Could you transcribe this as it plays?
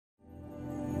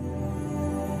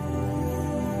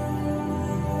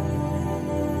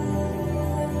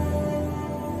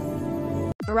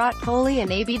Virat Kohli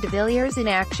and AB de Villiers in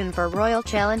action for Royal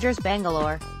Challengers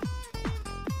Bangalore.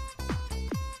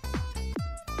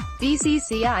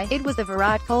 BCCI, it was the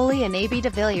Virat Kohli and AB de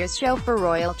Villiers show for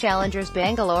Royal Challengers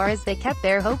Bangalore as they kept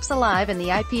their hopes alive in the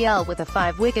IPL with a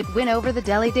 5-wicket win over the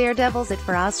Delhi Daredevils at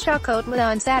Feroz Shah Kotla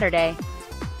on Saturday.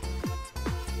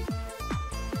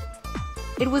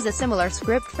 It was a similar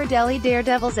script for Delhi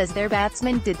Daredevils as their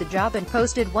batsmen did the job and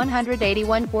posted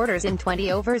 181 quarters in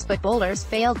 20 overs, but bowlers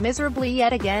failed miserably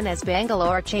yet again as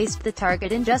Bangalore chased the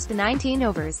target in just 19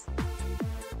 overs.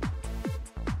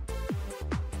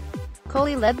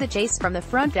 Kohli led the chase from the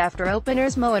front after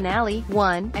openers Moeen Ali,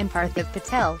 1, and Parthiv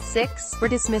Patel, 6, were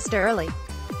dismissed early.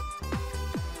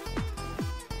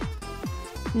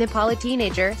 Nepali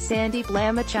teenager Sandeep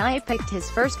Lamachai picked his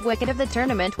first wicket of the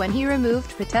tournament when he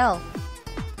removed Patel.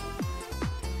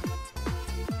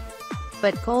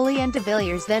 But Kohli and de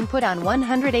Villiers then put on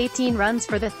 118 runs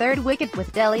for the third wicket,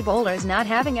 with Delhi bowlers not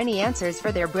having any answers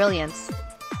for their brilliance.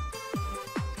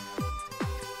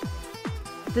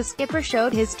 The skipper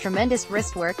showed his tremendous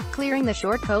wrist work, clearing the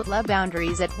short Kotla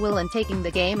boundaries at will and taking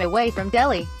the game away from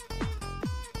Delhi.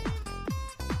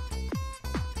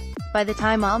 By the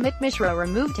time Amit Mishra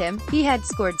removed him, he had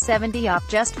scored 70 off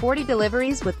just 40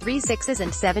 deliveries with 3 sixes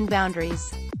and 7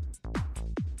 boundaries.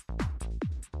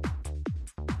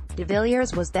 De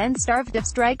Villiers was then starved of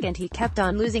strike and he kept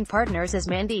on losing partners as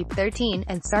Mandeep, 13,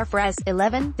 and Sarfaraz,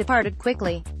 11, departed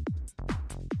quickly.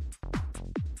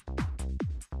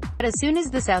 But as soon as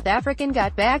the South African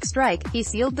got back strike, he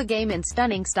sealed the game in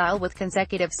stunning style with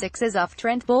consecutive sixes off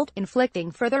Trent Boult, inflicting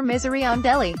further misery on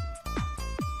Delhi.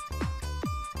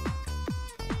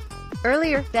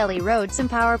 Earlier, Delhi rode some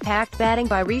power-packed batting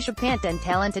by Rishabh Pant and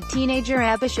talented teenager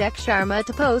Abhishek Sharma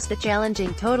to post a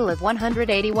challenging total of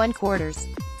 181 quarters.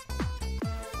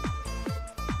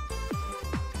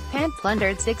 Pant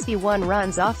plundered 61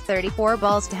 runs off 34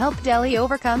 balls to help Delhi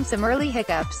overcome some early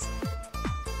hiccups.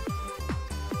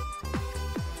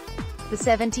 The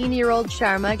 17-year-old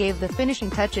Sharma gave the finishing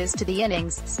touches to the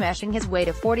innings, smashing his way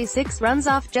to 46 runs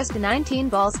off just 19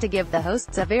 balls to give the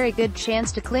hosts a very good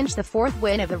chance to clinch the 4th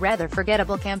win of the rather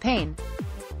forgettable campaign.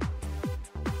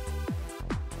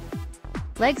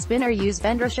 Leg spinner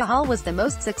Yuzvendra Chahal was the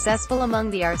most successful among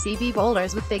the RCB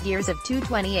bowlers with figures of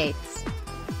 228.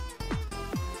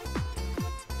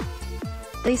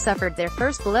 They suffered their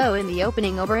first blow in the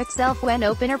opening over itself when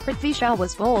opener Prithvi Shaw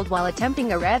was bowled while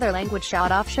attempting a rather languid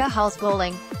shot off Chahal's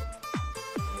bowling.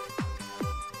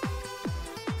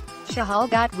 Chahal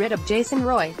got rid of Jason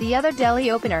Roy, the other Delhi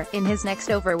opener, in his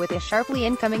next over with a sharply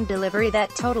incoming delivery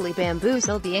that totally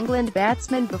bamboozled the England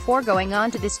batsman before going on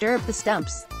to disturb the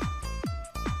stumps.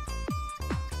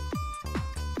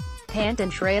 Pant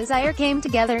and Shreyas Iyer came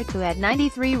together to add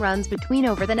 93 runs between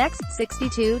over the next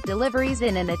 62 deliveries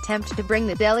in an attempt to bring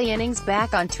the Delhi innings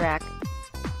back on track.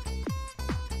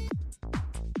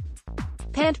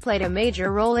 Pant played a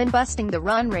major role in busting the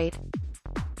run rate.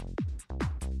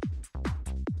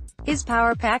 His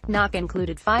power-packed knock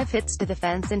included 5 hits to the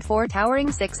fence and 4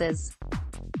 towering sixes.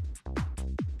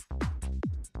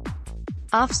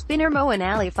 Off-spinner Moeen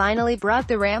Ali finally brought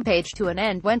the rampage to an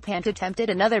end when Pant attempted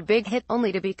another big hit,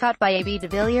 only to be caught by AB de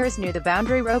Villiers near the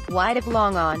boundary rope wide of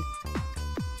long on.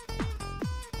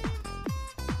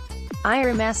 Iyer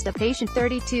amassed a patient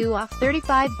 32 off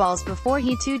 35 balls before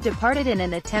he too departed in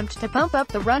an attempt to pump up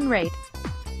the run rate.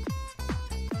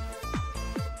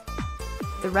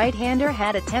 The right-hander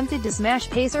had attempted to smash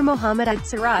pacer Mohammad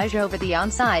Siraj over the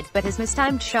onside, but his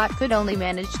mistimed shot could only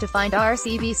manage to find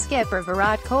RCB skipper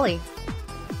Virat Kohli.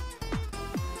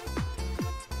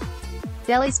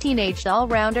 Delhi's teenaged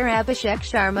all-rounder Abhishek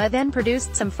Sharma then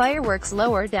produced some fireworks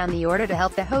lower down the order to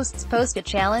help the hosts post a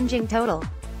challenging total.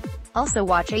 Also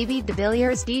watch AB de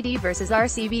Villiers DD vs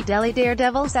RCB Delhi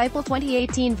Daredevils IPL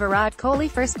 2018. Virat Kohli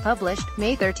first published,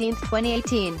 May 13,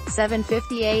 2018,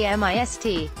 7:50 AM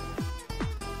IST.